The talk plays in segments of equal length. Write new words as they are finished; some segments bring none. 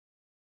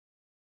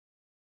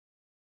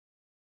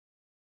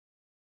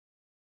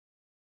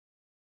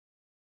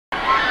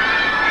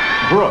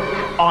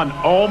Brooke on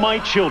All My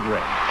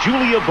Children,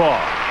 Julia Barr.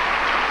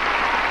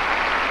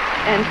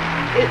 And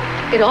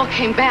it all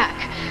came back.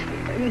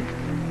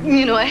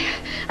 You know,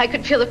 I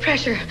could feel the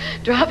pressure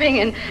dropping,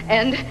 and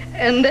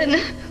then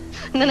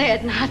I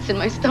had knots in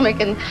my stomach,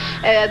 and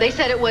they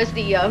said it was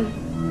the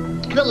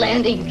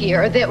landing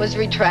gear that was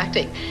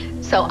retracting.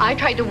 So I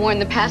tried to warn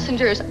the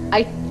passengers.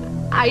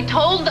 I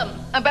told them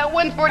about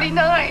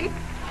 149.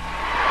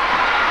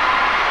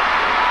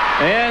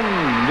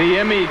 And the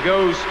Emmy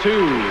goes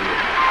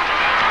to...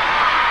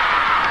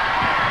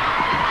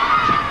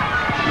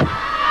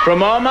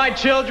 From All My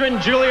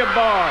Children, Julia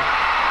Barr.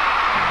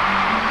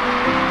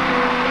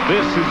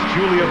 This is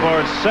Julia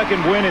Barr's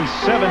second win and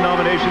 7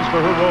 nominations for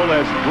her role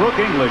as Brooke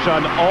English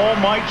on All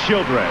My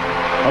Children,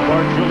 a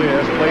part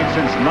Julia has played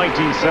since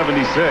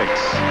 1976.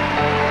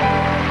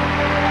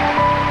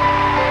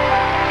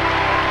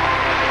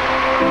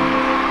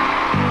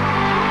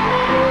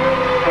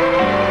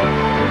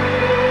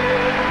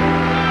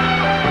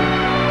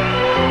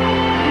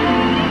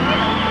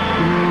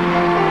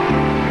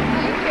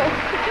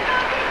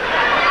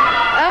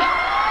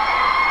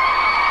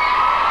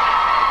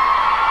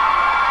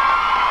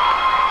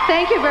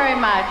 Thank you very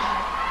much.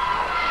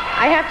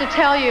 I have to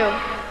tell you,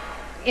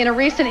 in a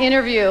recent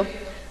interview,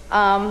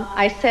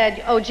 I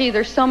said, oh, gee,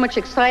 there's so much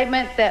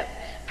excitement that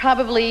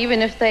probably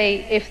even if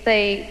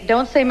they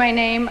don't say my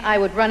name, I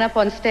would run up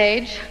on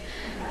stage.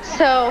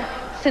 So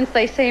since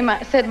they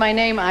said my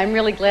name, I'm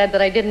really glad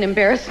that I didn't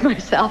embarrass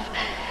myself.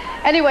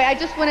 Anyway, I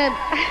just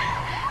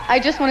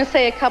want to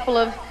say a couple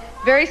of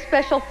very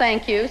special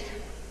thank yous.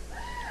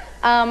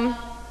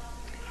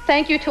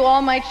 Thank you to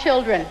all my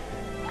children,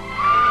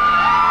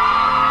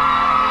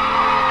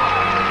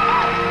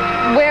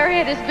 where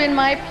it has been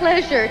my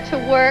pleasure to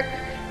work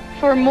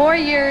for more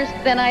years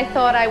than I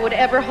thought I would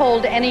ever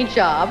hold any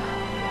job.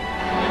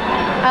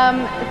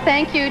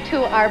 Thank you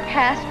to our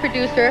past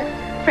producer,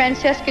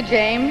 Francesca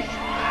James,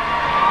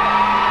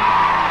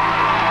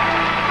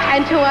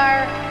 and to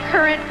our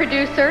current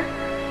producer,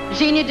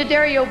 Jeannie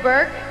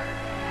D'Addario-Burke,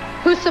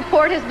 whose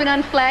support has been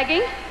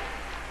unflagging,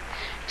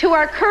 to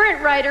our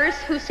current writers,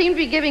 who seem to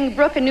be giving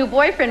Brooke a new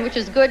boyfriend, which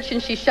is good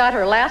since she shot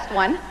her last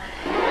one,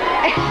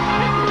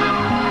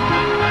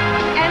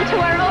 to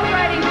our own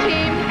writing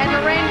team and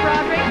Lorraine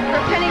Broderick for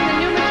penning the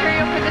new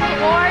material for this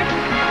award,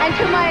 and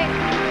to my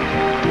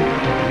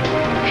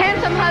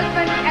handsome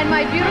husband and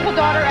my beautiful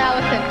daughter,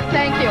 Allison.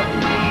 Thank you.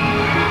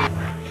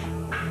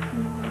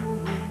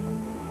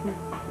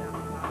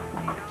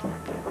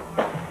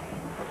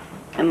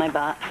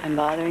 I'm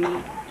bothering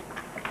you?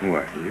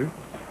 What, you?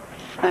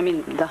 I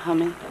mean, the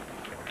humming.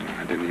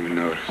 I didn't even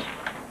notice.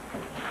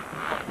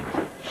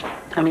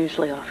 I'm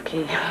usually off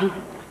key.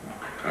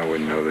 I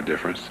wouldn't know the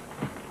difference.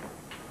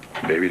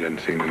 Baby doesn't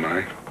seem to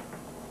mind.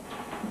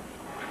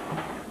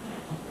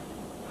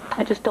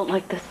 I just don't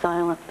like this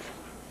silence.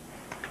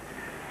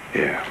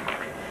 Yeah.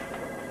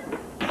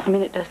 I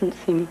mean, it doesn't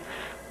seem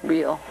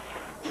real.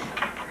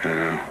 I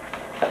know.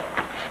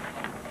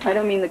 I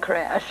don't mean the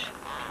crash.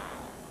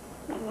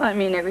 I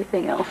mean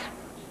everything else.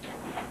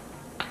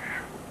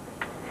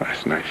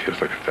 Last night feels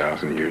like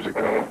 1,000 years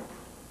ago.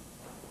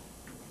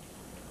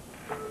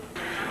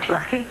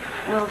 Lucky?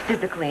 Well,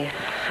 physically.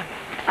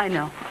 I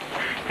know.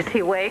 Is he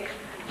awake?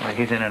 Well,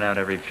 he's in and out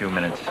every few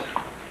minutes.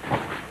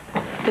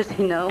 Does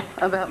he know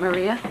about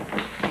Maria?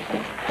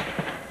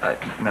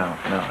 No,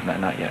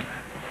 not yet.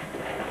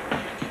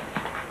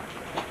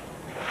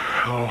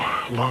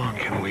 How long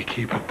can we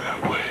keep it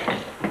that way?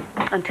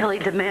 Until he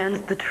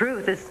demands the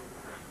truth.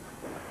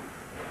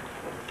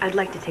 I'd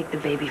like to take the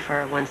baby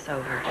for a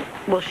once-over.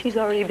 Well, she's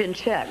already been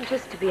checked.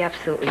 Just to be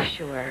absolutely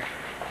sure.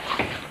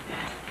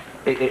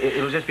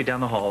 It'll just be down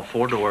the hall,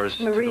 4 doors.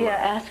 Maria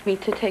asked me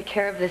to take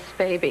care of this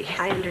baby.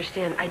 I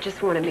understand. I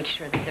just want to make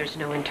sure that there's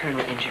no internal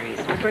injuries.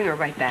 We'll bring her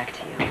right back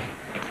to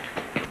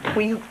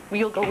you. Will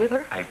you go with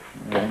her? I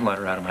won't let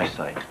her out of my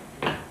sight.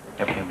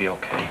 Everything will be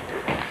okay.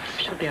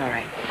 She'll be all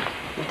right.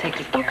 We'll take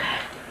good care.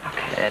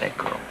 Okay. That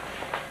girl.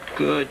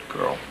 Good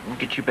girl. We'll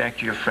get you back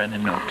to your friend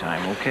in no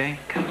time, okay?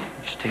 Come.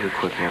 Just take a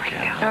quick look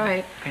at her. All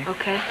right.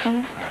 Okay.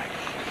 Mm-hmm. All right.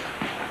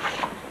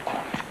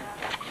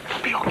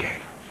 It'll be okay.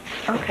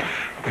 Okay.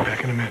 Be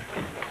back in a minute.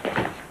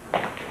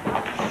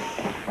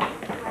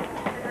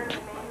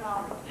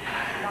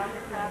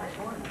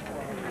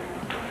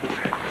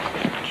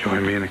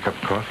 Join me in a cup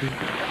of coffee?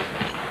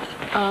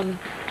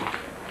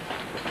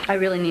 I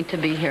really need to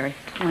be here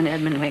when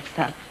Edmund wakes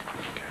up.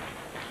 Okay.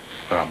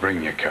 Well, I'll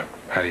bring you a cup.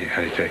 How do you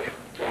take it?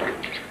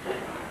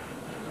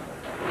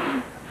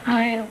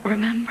 I don't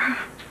remember.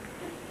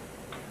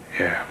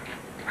 Yeah,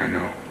 I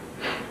know.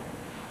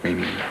 Me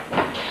neither.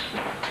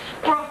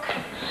 Brooke.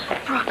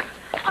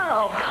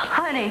 Oh,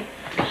 honey.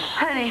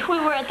 Honey. We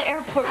were at the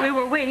airport. We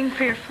were waiting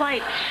for your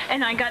flight,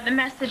 and I got the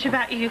message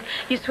about you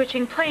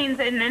switching planes,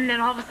 and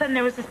then all of a sudden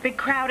there was this big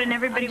crowd, and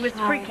everybody was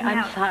freaking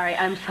out.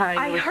 I'm sorry.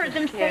 I heard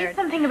them say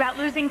something about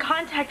losing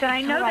contact, and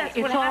I know that's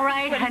what happens. It's all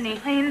right, when honey.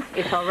 Planes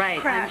It's all right.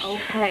 crash. I'm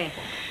okay.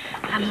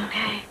 I'm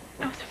okay.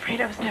 I was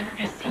afraid I was never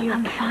going to see you.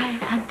 I'm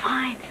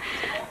fine.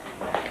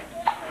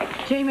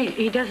 Jamie,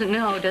 he doesn't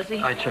know, does he?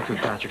 I checked with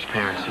Patrick's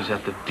parents. He's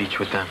at the beach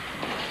with them.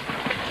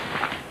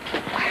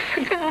 I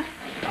forgot.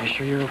 Are you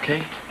sure you're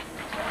okay?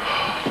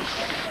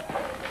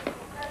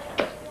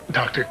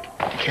 Doctor,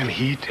 can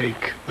he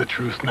take the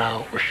truth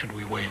now, or should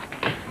we wait?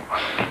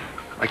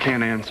 I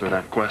can't answer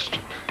that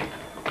question.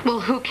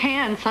 Well, who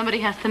can? Somebody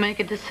has to make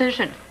a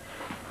decision.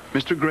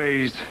 Mr.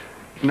 Gray's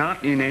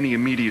not in any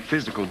immediate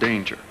physical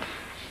danger.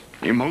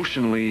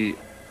 Emotionally,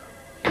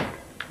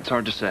 it's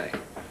hard to say.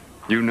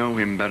 You know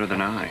him better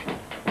than I.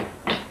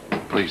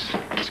 Please,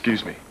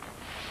 excuse me.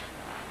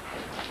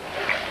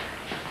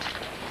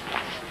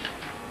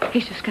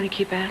 He's just going to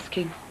keep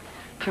asking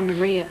for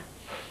Maria.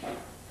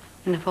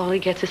 And if all he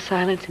gets is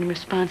silence in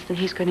response, then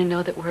he's going to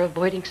know that we're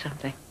avoiding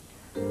something.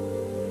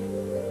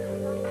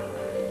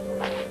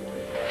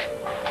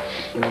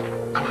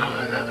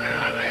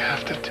 I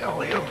have to tell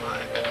him.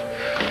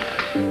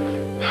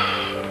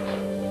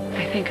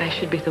 I think I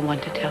should be the one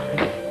to tell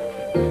him.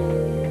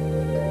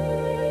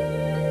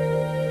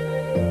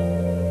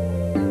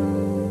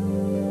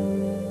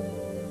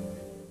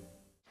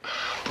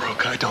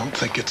 Brooke, I don't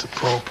think it's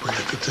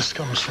appropriate that this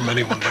comes from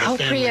anyone but a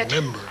family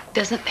member.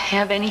 Doesn't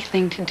have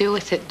anything to do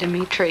with it,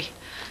 Dimitri.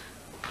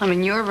 I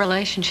mean, your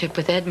relationship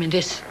with Edmund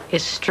is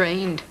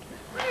strained.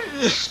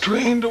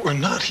 Strained or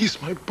not,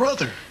 he's my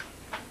brother.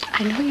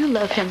 I know you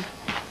love him,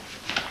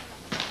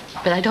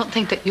 but I don't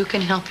think that you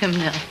can help him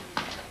now.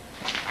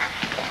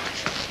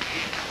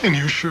 And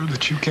you're sure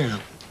that you can?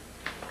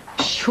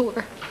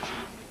 Sure.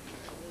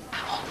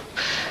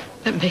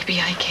 But maybe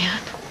I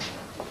can't.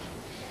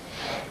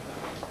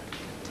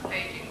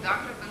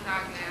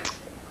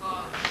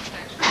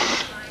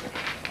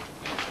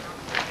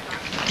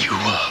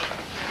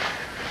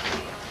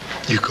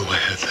 You go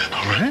ahead then,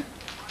 all right?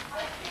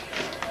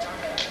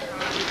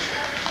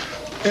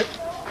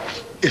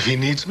 If he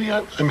needs me,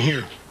 I'm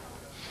here.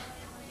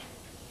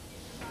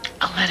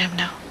 I'll let him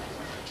know.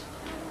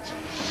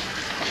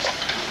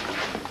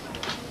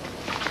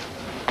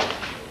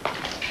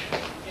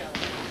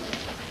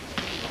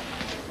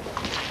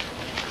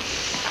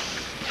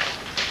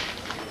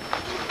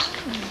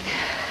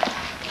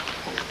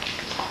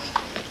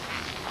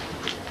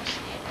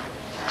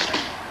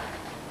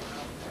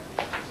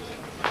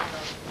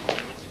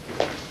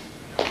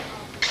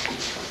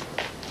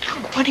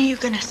 What are you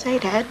going to say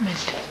to Edmund?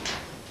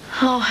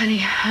 Oh,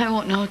 honey, I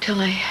won't know till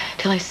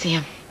I see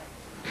him.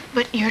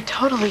 But you're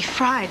totally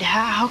fried.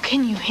 How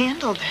can you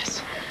handle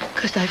this?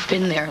 'Cause I've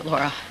been there,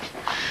 Laura.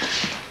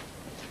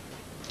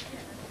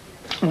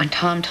 When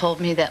Tom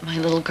told me that my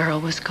little girl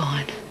was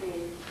gone,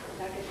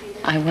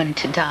 I wanted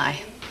to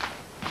die.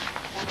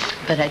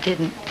 But I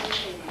didn't.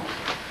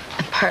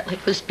 And partly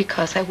it was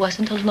because I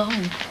wasn't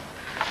alone.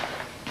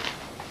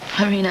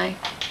 I mean, I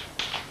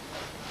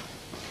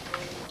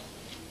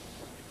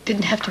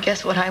didn't have to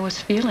guess what I was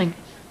feeling.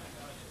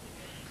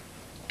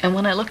 And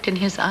when I looked in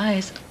his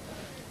eyes,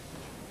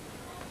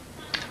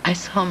 I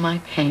saw my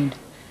pain.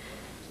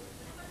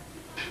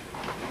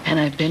 And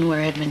I've been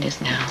where Edmund is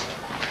now.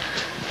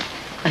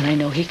 And I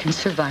know he can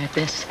survive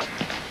this.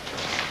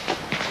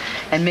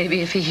 And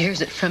maybe if he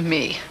hears it from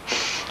me,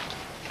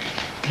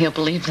 he'll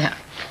believe that.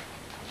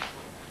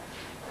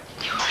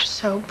 You are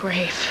so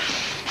brave.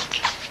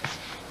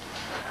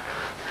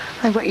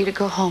 I want you to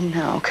go home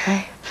now,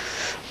 okay?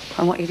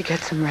 I want you to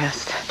get some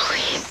rest.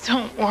 Please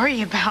don't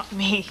worry about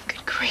me.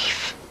 Good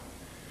grief.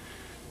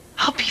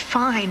 I'll be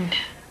fine.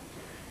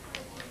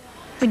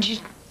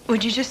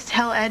 Would you just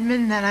tell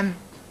Edmund that I'm...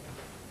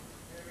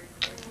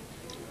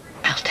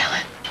 I'll tell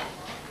him.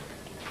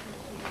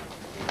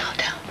 I'll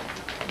tell him.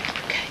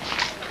 Okay.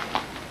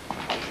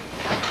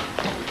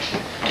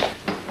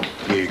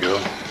 Here you go.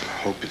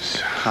 Hope it's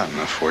hot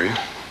enough for you.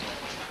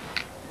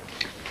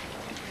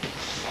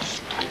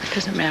 It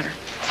doesn't matter.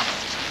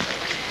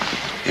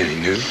 Any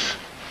news?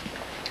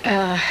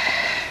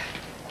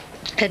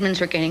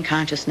 Edmund's regaining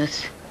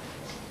consciousness.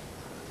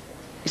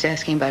 He's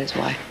asking about his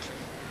wife.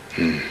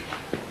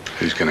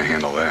 Who's gonna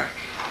handle that?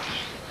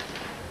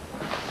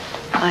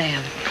 I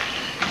am.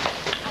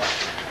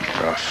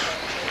 Rough.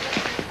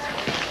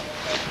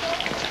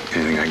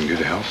 Anything I can do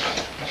to help?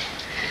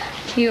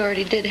 You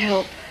already did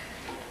help.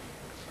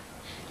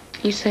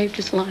 You saved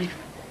his life.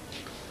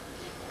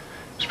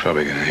 He's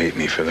probably gonna hate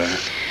me for that.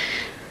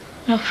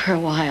 Well, for a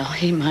while,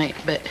 he might,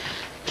 but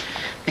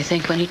I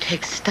think when he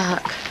takes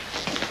stock,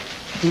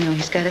 you know,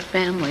 he's got a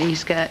family.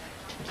 He's got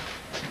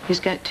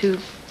 2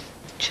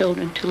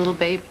 children, 2 little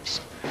babies.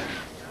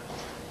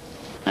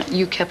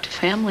 You kept a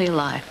family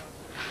alive.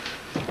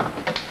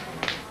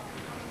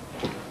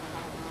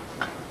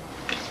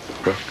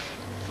 Brooke,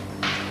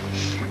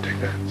 I'm gonna take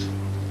that.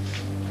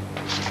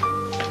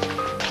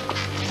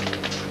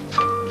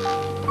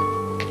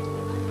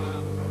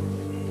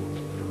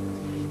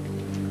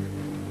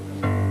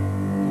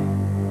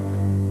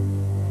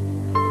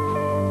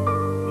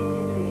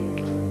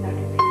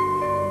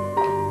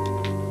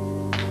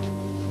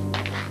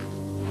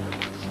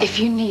 If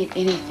you need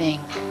anything,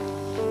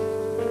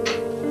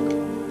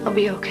 I'll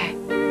be okay.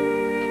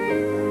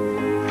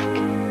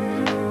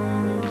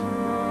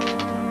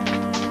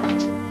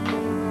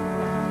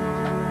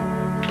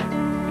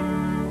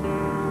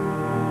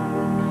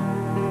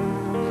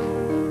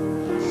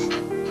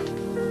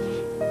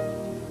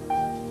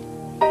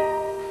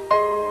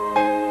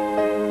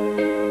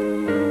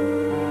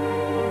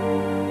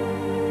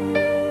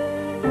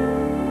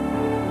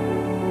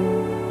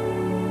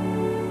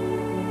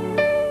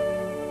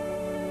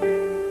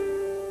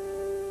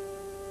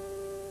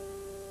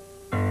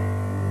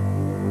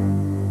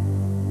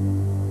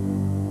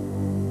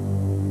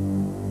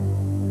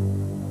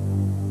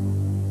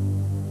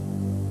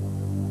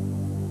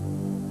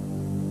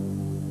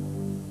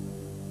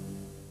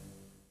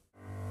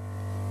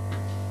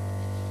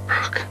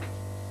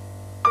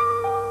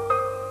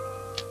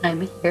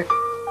 here.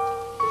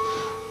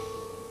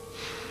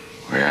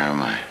 Where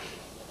am I?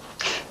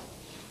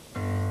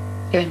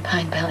 You're in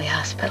Pine Valley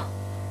Hospital.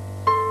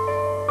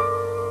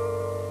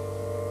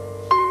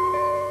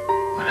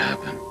 What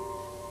happened?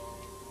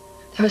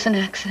 There was an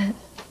accident.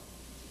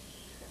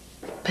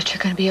 But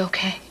you're gonna be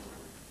okay.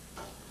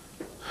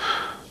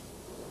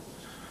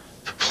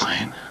 The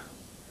plane?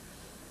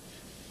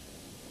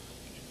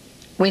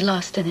 We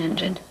lost an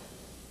engine.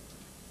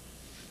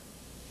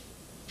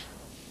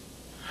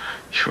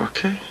 You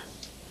okay?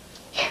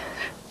 Yeah.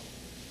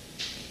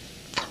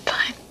 I'm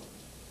fine.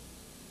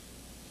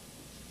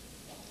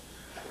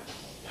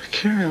 I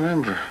can't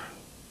remember.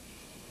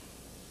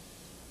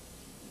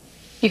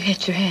 You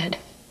hit your head.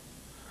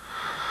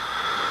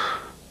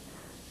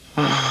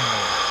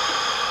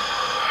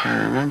 I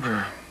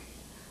remember.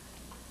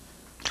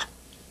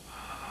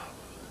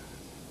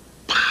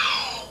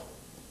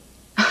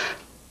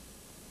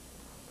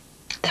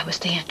 That was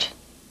the engine.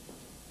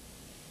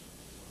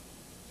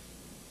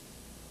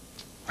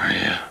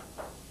 Maria.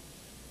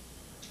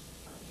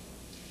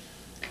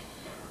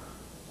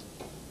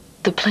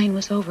 The plane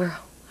was over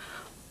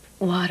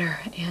water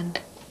and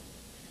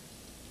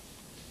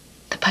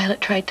the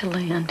pilot tried to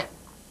land.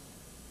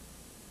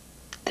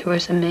 There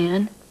was a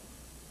man.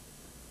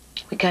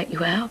 We got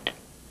you out.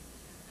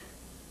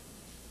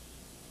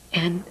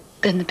 And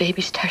then the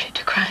baby started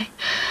to cry.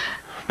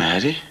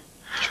 Maddie?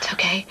 It's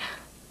okay.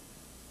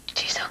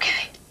 She's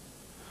okay.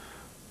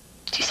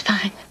 She's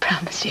fine, I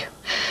promise you.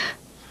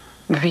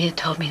 Maria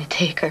told me to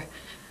take her.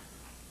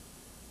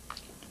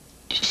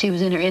 She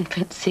was in her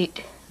infant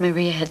seat.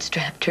 Maria had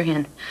strapped her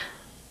in.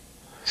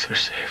 So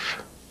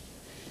safe.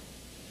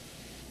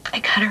 I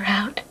got her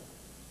out.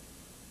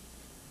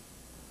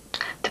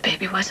 The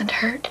baby wasn't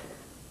hurt.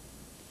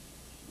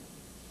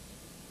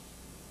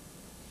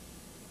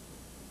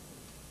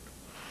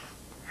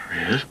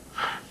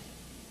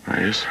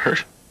 Maria's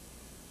hurt.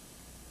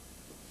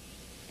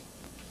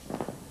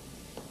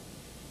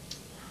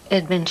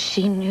 Edmund,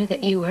 she knew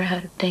that you were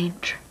out of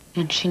danger,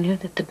 and she knew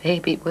that the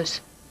baby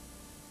was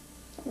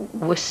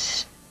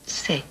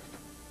safe.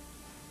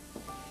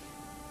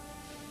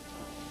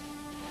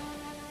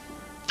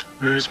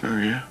 Where's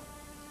Maria?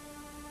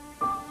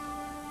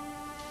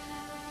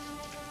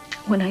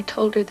 When I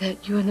told her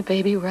that you and the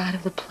baby were out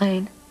of the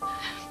plane,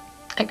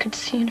 I could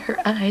see in her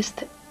eyes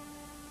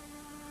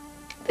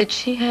that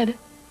she had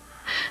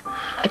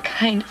a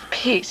kind of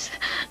peace.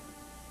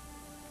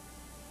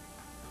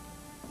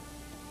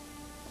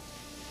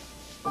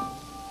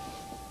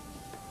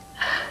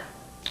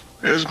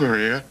 Where's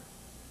Maria?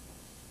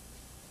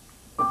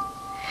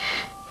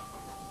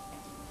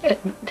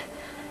 Edmund,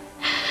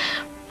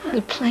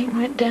 the plane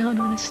went down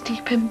on a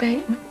steep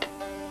embankment,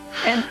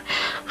 and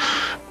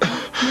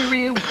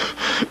Maria,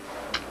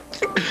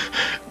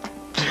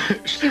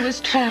 she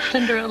was trapped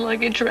under a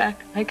luggage rack.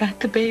 I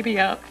got the baby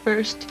out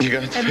first. You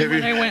got the and baby?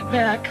 And when I went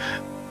back,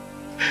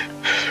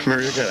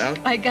 Maria got out?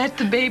 I got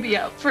the baby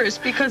out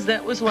first because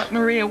that was what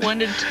Maria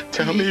wanted to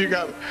Tell me you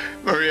got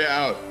Maria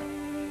out.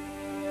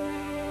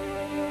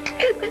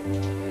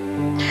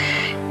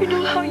 You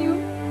know how you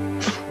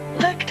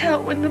blacked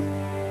out when the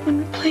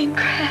plane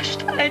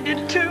crashed? I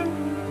did too.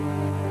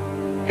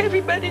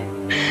 Everybody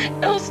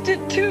else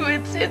did too.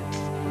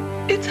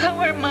 It's how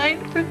our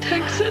mind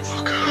protects us.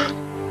 Oh, God.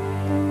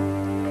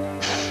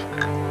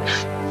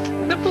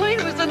 The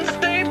plane was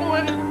unstable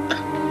and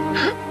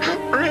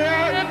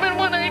Maria!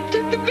 when I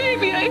took the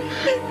baby,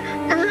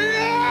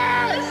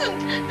 Maria!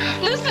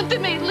 Listen to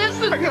me.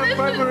 Listen. I gotta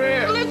find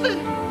Maria. Listen.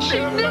 She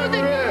knew that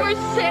you were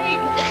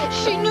safe.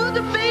 She knew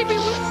the baby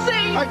was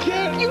safe. I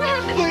can't You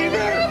have to leave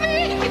her.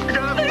 me. I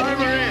gotta find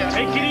Maria.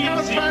 Take it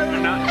easy.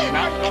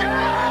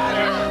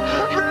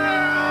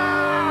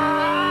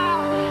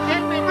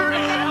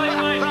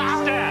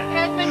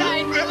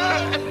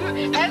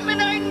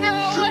 Edmund, I know.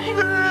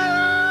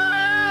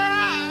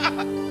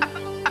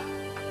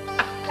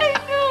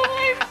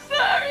 I'm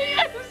sorry.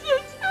 I'm so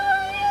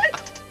sorry.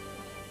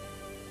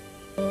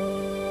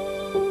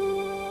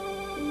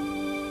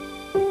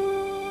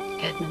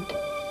 Edmund,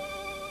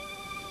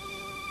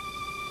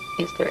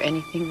 is there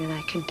anything that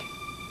I can do?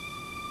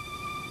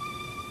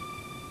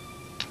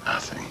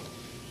 Nothing.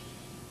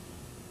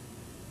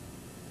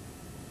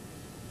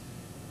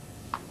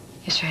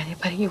 Is there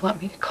anybody you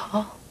want me to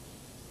call?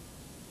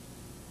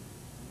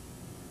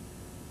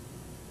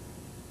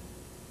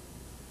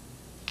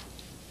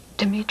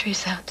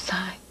 Dimitri's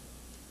outside.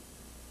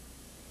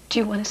 Do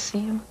you want to see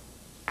him?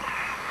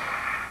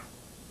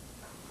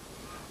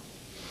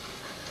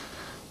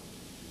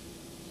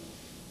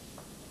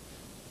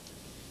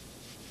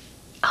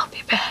 I'll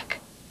be back.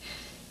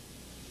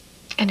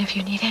 And if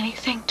you need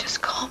anything,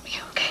 just call me,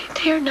 okay?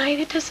 Day or night,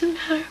 it doesn't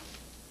matter.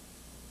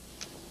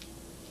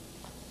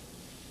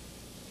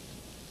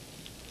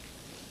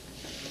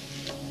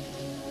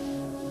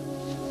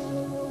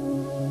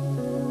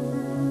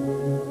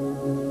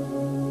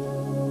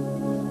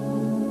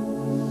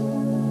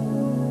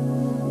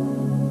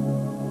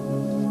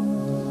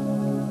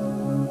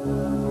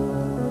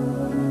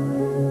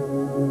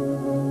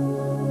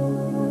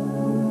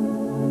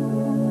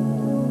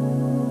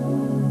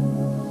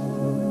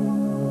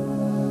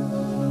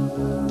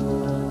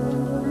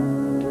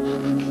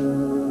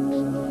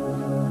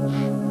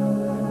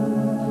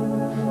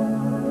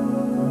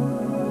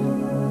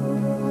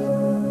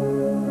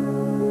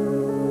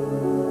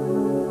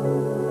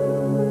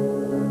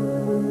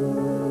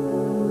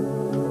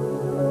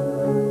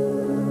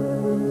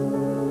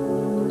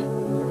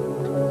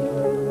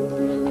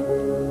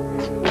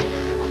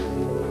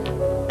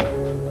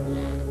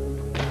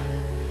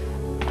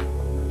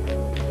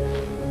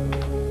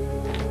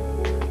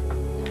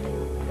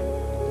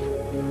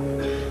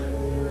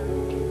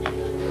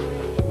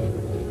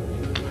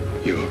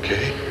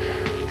 okay?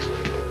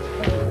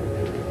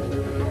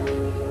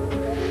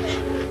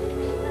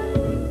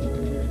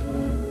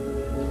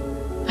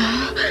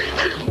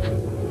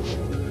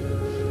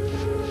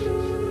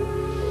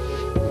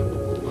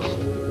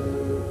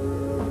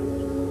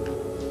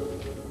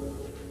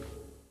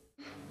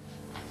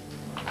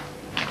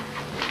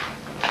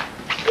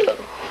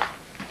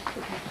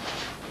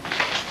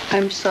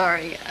 I'm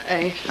sorry.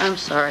 I'm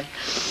sorry.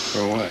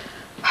 For what?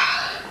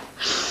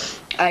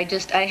 I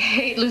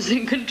hate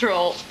losing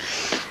control.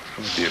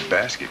 I would be a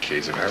basket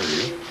case if I were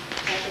you.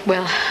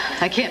 Well,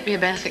 I can't be a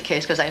basket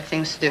case because I have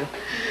things to do.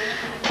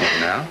 What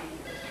now?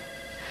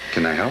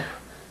 Can I help?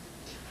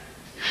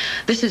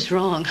 This is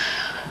wrong.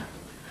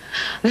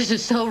 This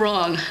is so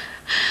wrong.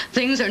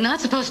 Things are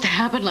not supposed to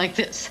happen like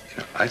this. You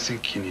know, I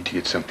think you need to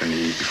get something to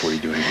eat before you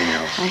do anything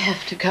else. I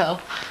have to go.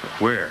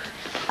 Where?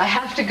 I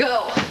have to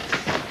go.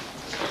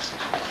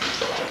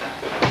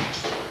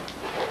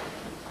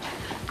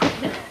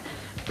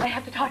 I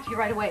have to talk to you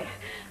right away.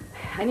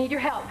 I need your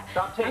help.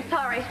 I'm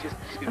sorry.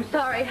 I'm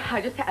sorry.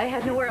 I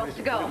had nowhere else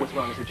to go. What's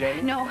wrong? Is it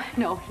Jamie?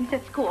 No, he's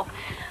at school.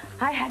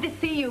 I had to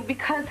see you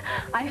because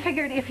I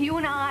figured if you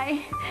and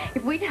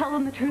if we tell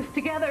them the truth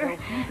together,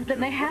 then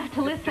they have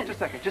to listen.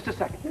 Just a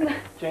second.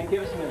 Jane,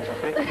 give us a minute,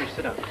 okay? Here,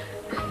 sit down.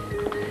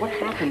 What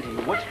happened to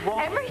you? What's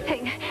wrong?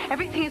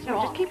 Everything is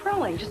wrong. Just keep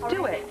rolling. Just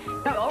do it.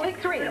 No, take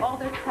three. All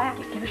their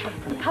tracks.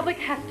 The public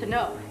has to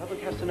know. The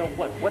public has to know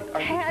what? What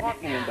are you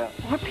talking about?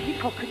 More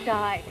people could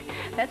die.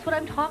 That's what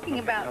I'm talking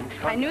about.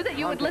 I knew that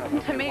you would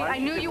listen to me. I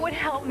knew you would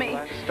help me.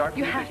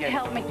 You have to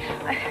help me.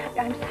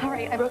 I'm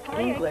sorry. Brooke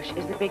English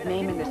is the big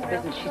name in this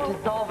business. She's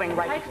dissolving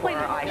right before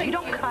our eyes. You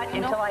don't cut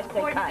until I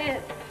say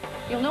cut.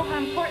 You'll know how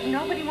important.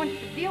 Nobody wants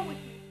to deal with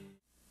me.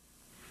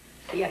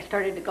 See, I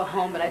started to go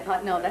home, but I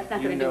thought, no, that's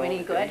not going to do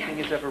any good. Anything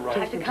is ever wrong.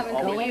 I had to come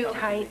and see you.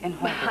 Tight and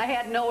hold I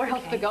had nowhere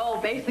else to go,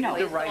 basically. No,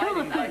 the right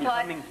thing. I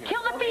thought,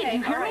 kill the feed.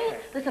 You hear me?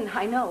 Listen,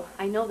 I know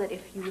that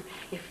if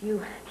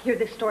you hear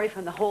this story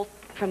from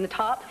the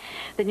top,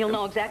 then you'll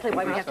know exactly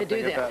why we have to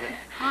do this.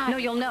 Hi. No,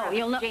 you'll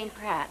know. Jane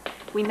Pratt.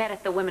 We met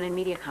at the Women in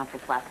Media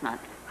Conference last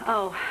month.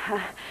 Oh,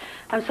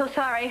 I'm so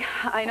sorry.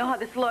 I know how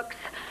this looks.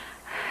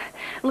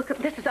 Look,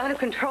 this is out of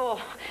control.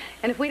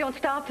 And if we don't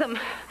stop them,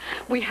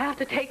 we have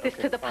to take this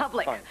to the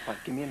public. Fine.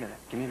 Give me a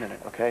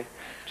minute, okay?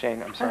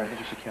 Jane, I'm sorry. I think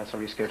you should cancel,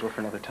 reschedule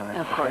for another time.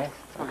 Of course.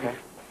 Okay?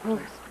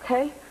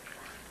 Okay?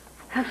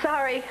 I'm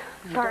sorry.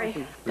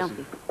 Sorry. Don't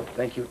be.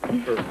 Thank you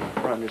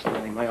for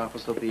understanding. My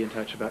office will be in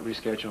touch about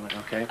rescheduling,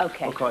 okay?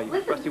 Okay. We'll call you.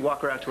 Listen. Rusty,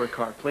 walk her out to her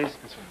car, please.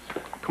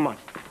 Come on.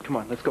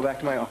 Let's go back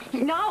to my office.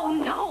 No.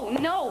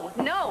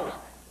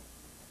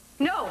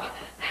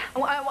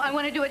 I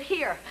want to do it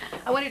here.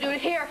 I want to do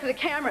it here for the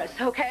cameras,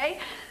 okay?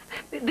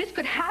 This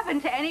could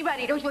happen to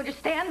anybody. Don't you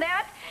understand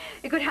that?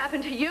 It could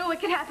happen to you. It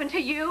could happen to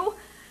you.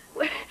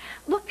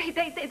 Look,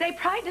 they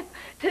tried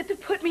to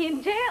put me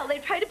in jail. They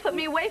tried to put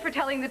me away for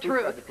telling the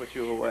truth. Who tried to put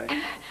you away?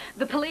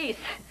 The police.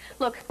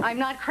 Look, I'm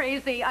not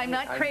crazy. I'm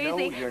not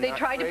crazy. They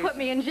tried to put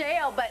me in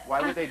jail, but...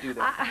 Why would they do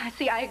that?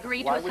 See, I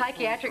agreed to a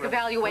psychiatric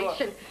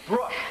evaluation.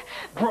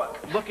 Brooke,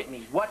 look at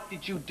me. What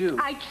did you do?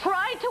 I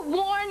tried to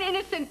warn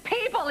innocent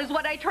people is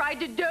what I tried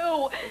to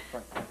do.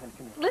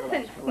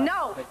 Listen,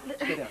 no.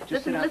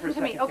 Listen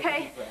to me,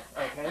 okay?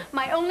 Okay?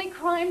 My only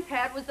crime,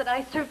 Pat, was that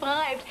I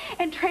survived.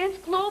 And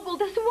Transglobal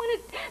doesn't want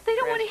to, they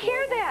don't want to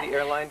hear that. The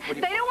airline?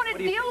 They don't want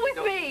to deal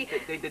with me.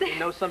 They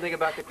know something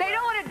about the crash? They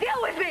don't want to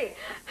deal with me.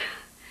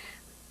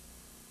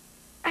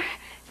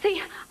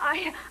 See,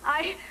 I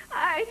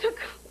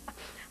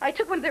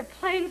took one of their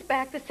planes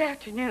back this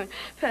afternoon.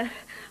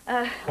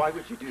 Why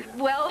would you do that?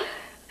 Well,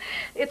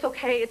 it's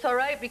okay. It's all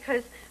right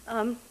because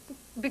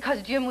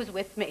Jim was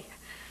with me.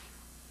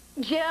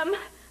 Jim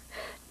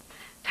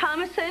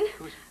Thomason.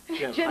 Who's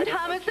Jim? Jim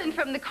Thomason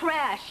from the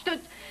crash.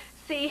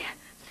 See,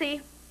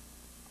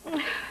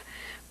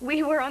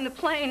 we were on the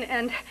plane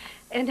and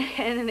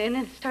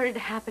it started to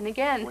happen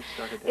again. What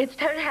started that? It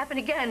started to happen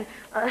again.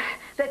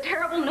 That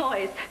terrible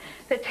noise.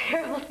 That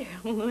terrible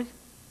noise.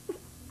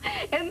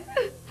 And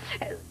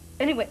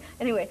anyway,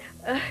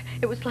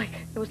 it was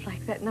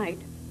like that night.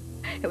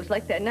 It was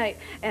like that night,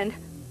 and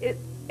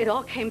it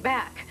all came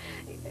back.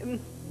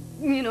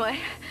 You know,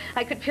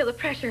 I could feel the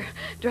pressure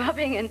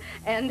dropping,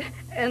 and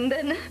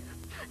then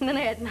I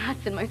had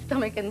knots in my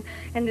stomach, and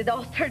it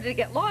all started to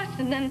get lost.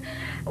 And then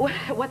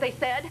what they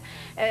said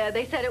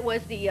it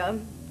was the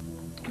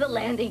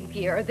landing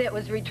gear that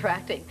was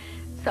retracting.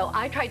 So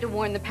I tried to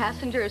warn the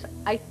passengers.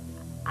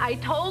 I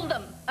told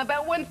them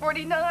about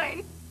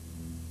 149.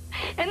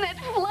 And that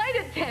flight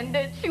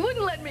attendant, she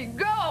wouldn't let me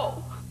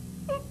go.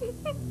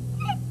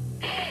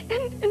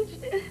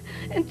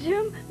 and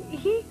Jim,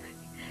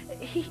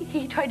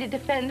 he tried to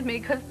defend me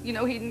because, you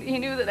know, he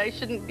knew that I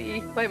shouldn't be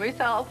by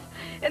myself.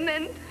 And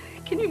then,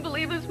 can you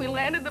believe this? We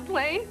landed the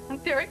plane on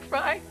Derek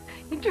Fry.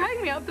 He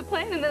dragged me off the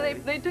plane, and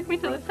then they took me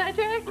to the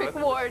psychiatric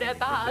ward at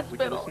the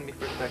hospital. Would you listen to me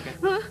for a second?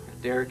 Huh?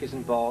 If Derek is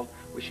involved,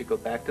 we should go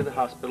back to the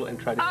hospital and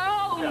try to...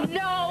 Oh,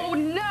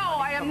 no,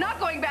 I am not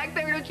going back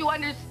there, don't you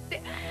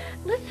understand?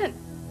 Listen,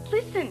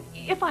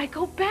 if I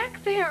go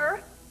back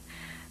there,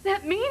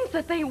 That means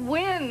that they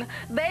win.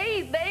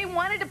 They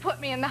wanted to put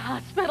me in the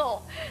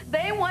hospital.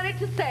 They wanted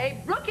to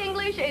say Brooke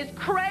English is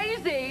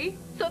crazy,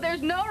 so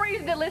there's no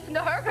reason to listen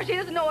to her because she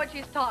doesn't know what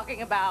she's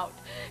talking about.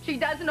 She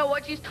doesn't know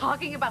what she's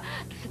talking about.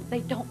 Listen, they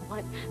don't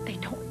want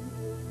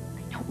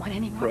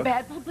any more Brooke,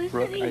 bad publicity.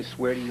 Brooke, I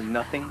swear to you,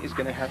 nothing is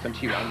going to happen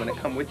to you. I'm going to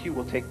come with you.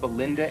 We'll take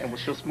Belinda and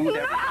she'll smooth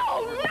everything.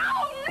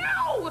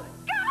 No!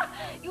 God,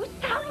 you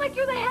sound like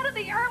you're the head of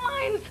the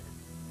airlines.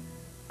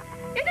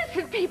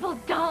 Innocent people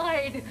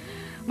died.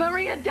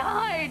 Maria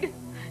died.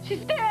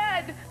 She's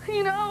dead,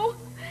 you know.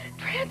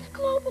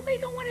 Transglobal, they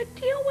don't want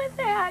to deal with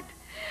that.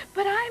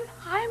 But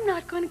I'm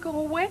not going to go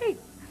away.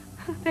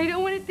 They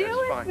don't want to deal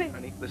with me. That's fine,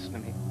 honey. Listen to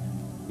me.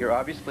 You're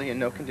obviously in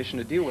no condition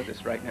to deal with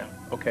this right now,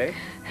 okay?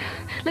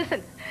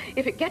 Listen,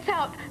 if it gets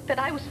out that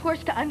I was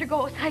forced to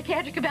undergo a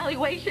psychiatric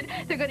evaluation,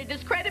 they're going to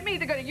discredit me.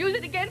 They're going to use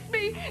it against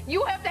me.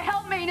 You have to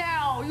help me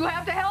now. You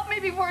have to help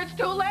me before it's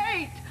too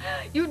late.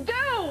 You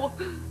do.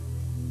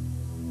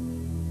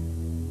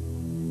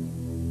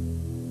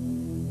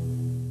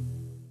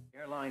 The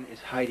airline is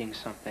hiding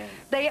something.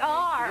 They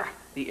are.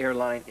 The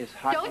airline is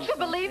hiding something. Don't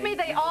you believe me?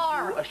 They We will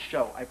are. do a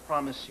show, I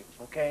promise you,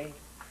 okay?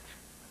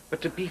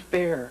 But to be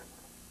fair,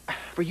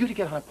 for you to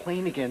get on a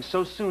plane again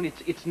so soon,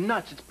 it's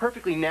nuts. It's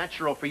perfectly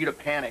natural for you to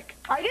panic.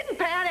 I didn't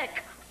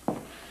panic.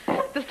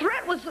 The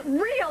threat was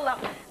real.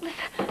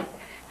 Listen,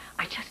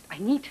 I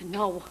need to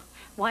know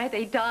why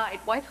they died,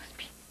 why those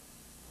people...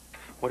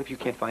 What if you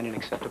can't find an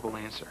acceptable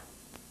answer?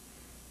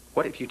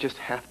 What if you just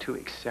have to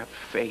accept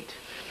fate?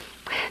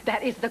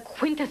 That is the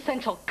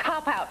quintessential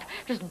cop-out.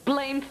 Just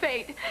blame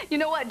fate. You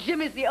know what?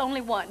 Jim is the only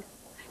one.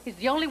 He's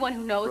the only one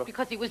who knows Brooke,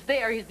 because he was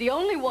there. He's the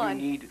only one.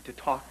 You need to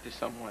talk to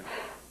someone.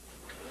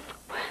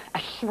 A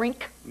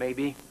shrink?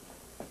 Maybe.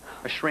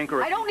 A shrink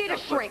or a... I don't need a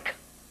shrink.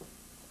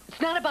 It's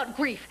not about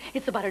grief.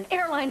 It's about an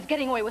airline's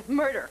getting away with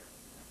murder.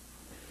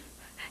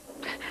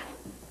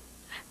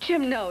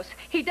 Jim knows.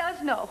 He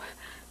does know.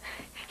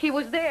 He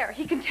was there.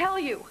 He can tell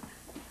you.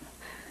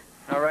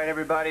 All right,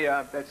 everybody,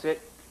 that's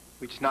it.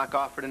 We just knock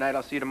off for tonight.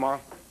 I'll see you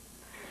tomorrow.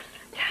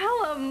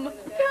 Tell him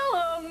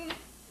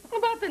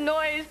about the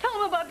noise. Tell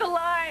him about the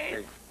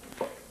lies.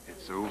 Hey,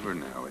 it's over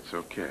now. It's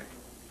okay.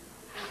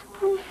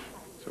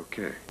 It's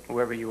okay.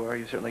 Whoever you are,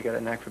 you certainly got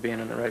a knack for being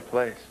in the right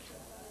place.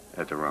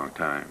 At the wrong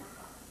time.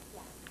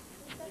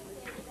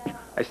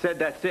 I said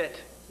that's it.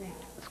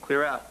 Let's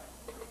clear out.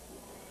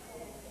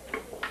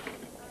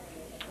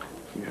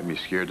 You had me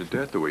scared to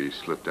death the way you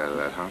slipped out of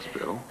that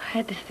hospital. I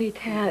had to see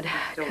Tad.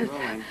 Still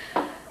rolling.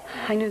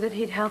 I knew that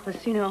he'd help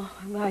us, you know.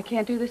 I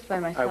can't do this by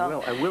myself.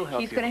 I will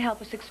help you. He's going to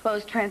help us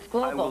expose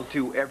Transglobal. I will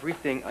do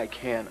everything I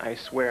can, I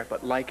swear.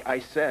 But like I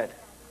said,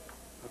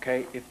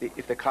 okay,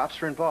 if the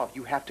cops are involved,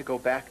 you have to go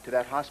back to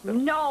that hospital.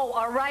 No,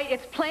 all right?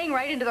 It's playing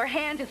right into their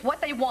hands. It's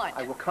what they want.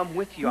 I will come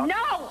with you. I'll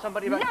tell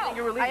somebody about getting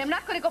you released. I am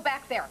not going to go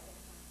back there.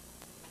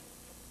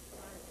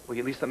 Will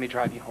you at least let me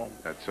drive you home?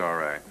 That's all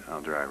right.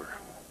 I'll drive her.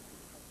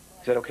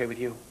 Is that okay with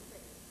you?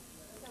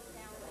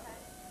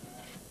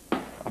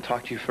 I'll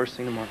talk to you first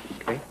thing tomorrow,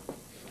 okay?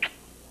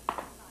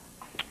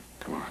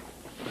 Come on,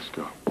 let's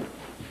go.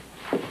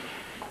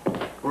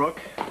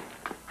 Brooke,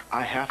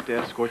 I have to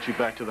escort you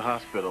back to the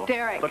hospital.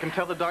 Derek. Look, and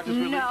tell the doctors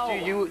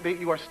released you.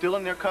 You are still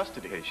in their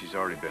custody. Hey, she's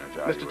already been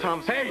evaluated. Mr.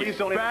 Thomas, please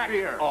don't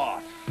interfere.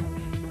 Off.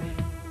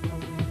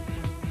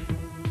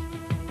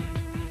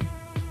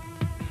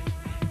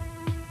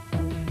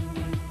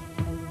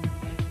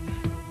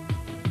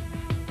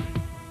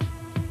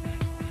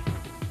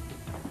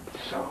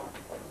 So,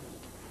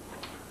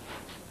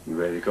 you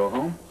ready to go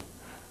home?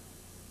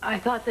 I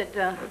thought that,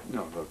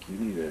 No, look, you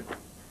need a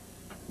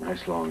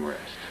nice long rest.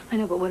 I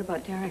know, but what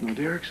about Derek? No,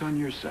 Derek's on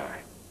your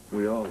side.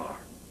 We all are.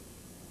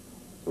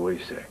 So what do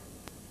you say?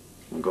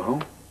 Wanna go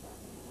home?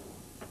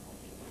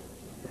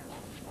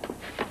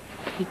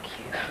 Thank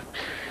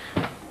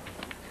you.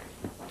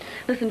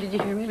 Listen, did you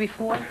hear me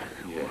before?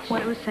 Yes.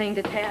 What I was saying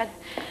to Tad?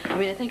 I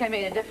mean, I think I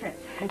made a difference.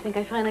 I think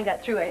I finally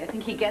got through. I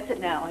think he gets it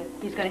now.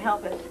 He's going to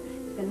help us.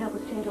 He's going to help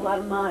us change a lot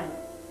of minds.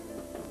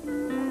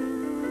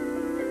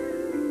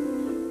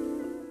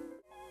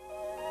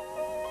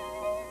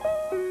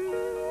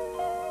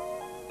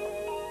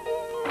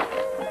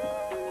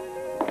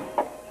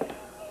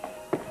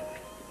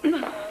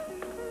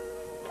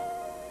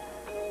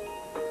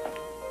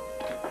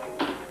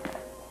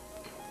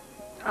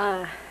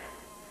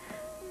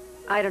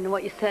 I don't know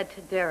what you said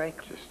to Derek.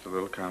 Just a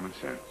little common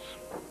sense.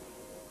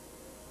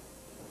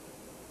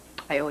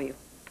 I owe you.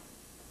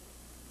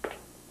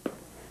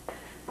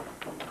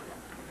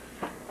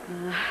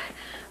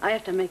 I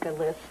have to make a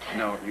list.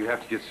 No, you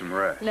have to get some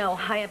rest. No,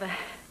 I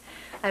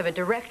have a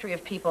directory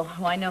of people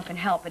who I know can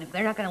help, and if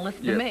they're not going to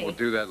listen to me... we'll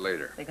do that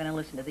later. They're going to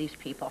listen to these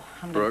people.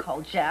 I'm going to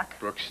call Jack.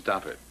 Brooke,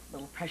 stop it. A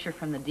little pressure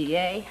from the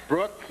DA.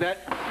 Brooke, that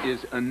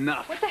is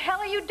enough. What the hell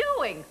are you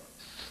doing?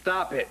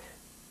 Stop it.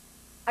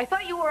 I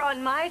thought you were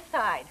on my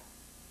side.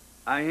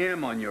 I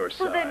am on your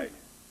Well, side. then,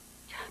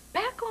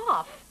 back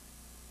off.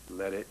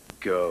 Let it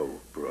go,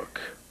 Brooke.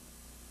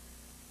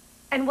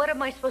 And what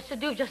am I supposed to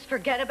do? Just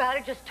forget about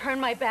it? Just turn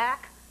my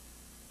back?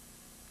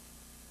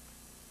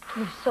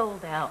 You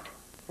sold out.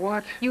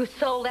 What? You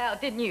sold out,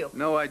 didn't you?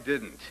 No, I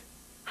didn't.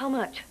 How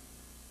much?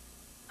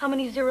 How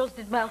many zeros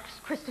did Mouse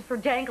Christopher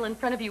dangle in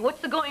front of you?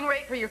 What's the going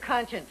rate for your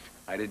conscience?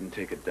 I didn't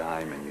take a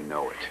dime, and you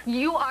know it.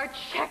 You are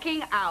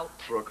checking out.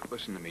 Brooke,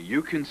 listen to me.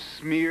 You can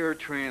smear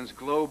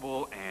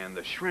Transglobal and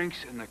the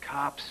shrinks and the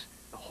cops,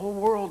 the whole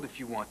world if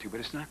you want to, but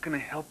it's not going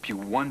to help you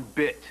one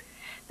bit.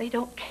 They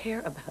don't care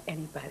about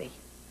anybody.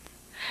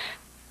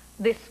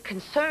 This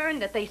concern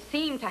that they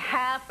seem to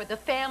have for the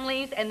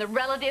families and the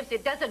relatives,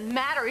 it doesn't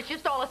matter. It's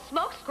just all a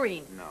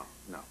smokescreen. No,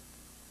 no.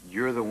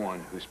 You're the one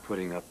who's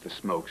putting up the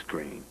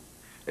smokescreen.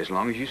 As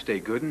long as you stay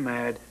good and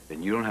mad,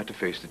 then you don't have to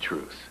face the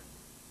truth.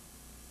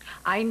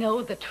 I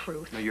know the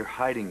truth. No, you're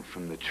hiding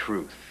from the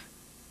truth.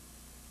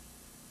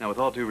 Now, with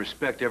all due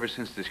respect, ever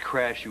since this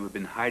crash, you have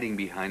been hiding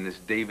behind this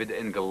David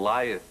and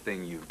Goliath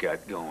thing you've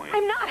got going.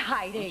 I'm not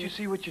hiding. Don't you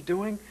see what you're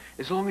doing?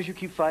 As long as you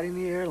keep fighting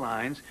the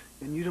airlines,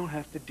 then you don't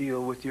have to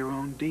deal with your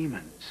own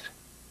demons.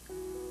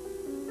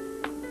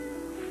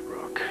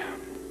 Brooke.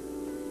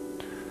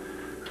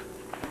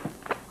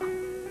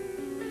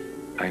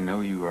 I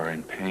know you are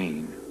in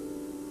pain.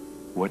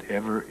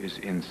 Whatever is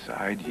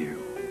inside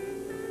you,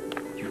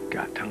 you've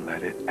got to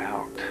let it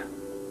out,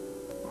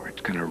 or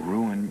it's going to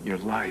ruin your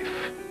life.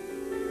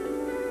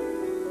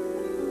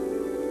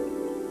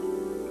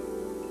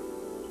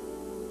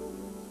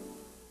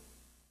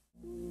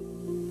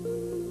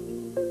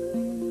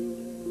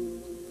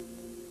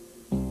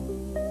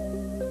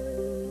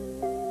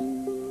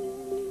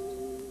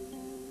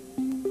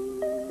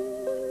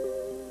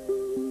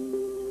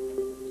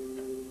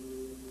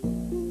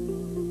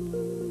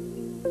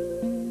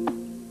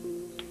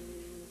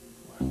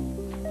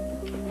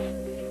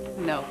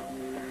 No.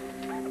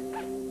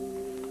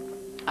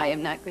 I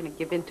am not going to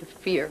give in to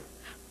fear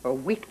or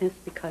weakness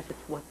because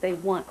it's what they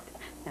want,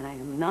 and I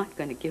am not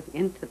going to give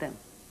in to them.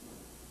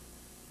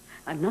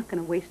 I'm not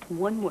going to waste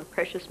one more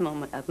precious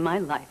moment of my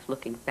life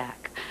looking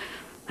back.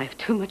 I have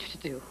too much to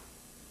do.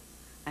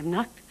 I'm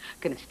not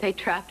going to stay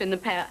trapped in the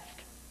past.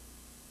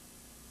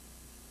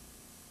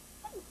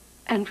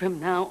 And from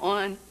now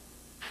on,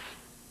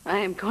 I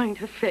am going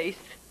to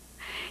face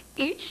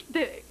each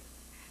day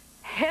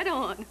head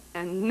on,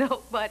 and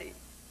nobody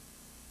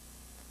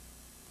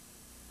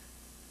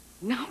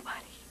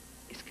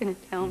is going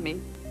to tell me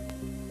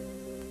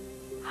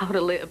how to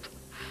live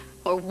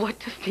or what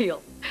to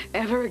feel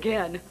ever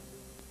again.